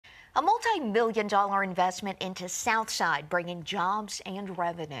A multi-million-dollar investment into Southside, bringing jobs and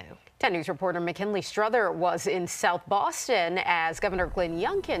revenue. 10 News reporter McKinley Strother was in South Boston as Governor Glenn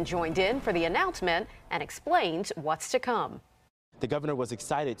Youngkin joined in for the announcement and explains what's to come. The governor was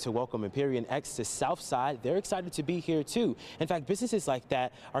excited to welcome Empyrean X to Southside. They're excited to be here too. In fact, businesses like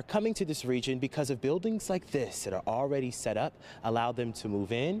that are coming to this region because of buildings like this that are already set up, allow them to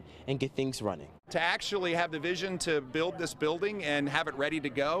move in and get things running. To actually have the vision to build this building and have it ready to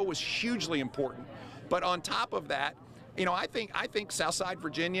go was hugely important. But on top of that, I think Southside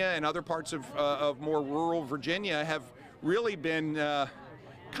Virginia and other parts of more rural Virginia have really been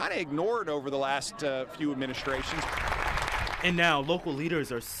kind of ignored over the last few administrations. And now local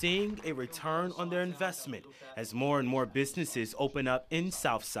leaders are seeing a return on their investment as more and more businesses open up in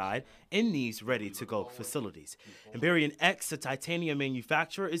Southside in these ready-to-go facilities. Empyrean X, a titanium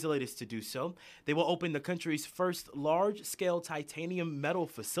manufacturer, is the latest to do so. They will open the country's first large-scale titanium metal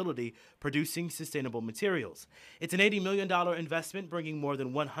facility producing sustainable materials. It's an $80 million investment bringing more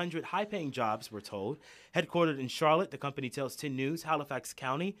than 100 high-paying jobs, we're told. Headquartered in Charlotte, the company tells 10 News Halifax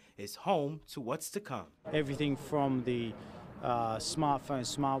County is home to what's to come. Everything from the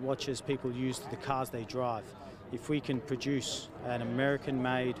smartphones, smartwatches people use to the cars they drive. If we can produce an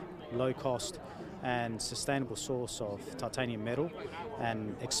American-made, low-cost and sustainable source of titanium metal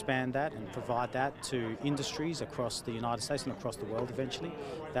and expand that and provide that to industries across the United States and across the world eventually,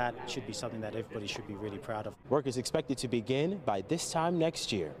 that should be something that everybody should be really proud of. Work is expected to begin by this time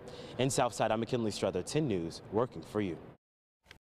next year. In Southside, I'm McKinley Strother, 10 News, working for you.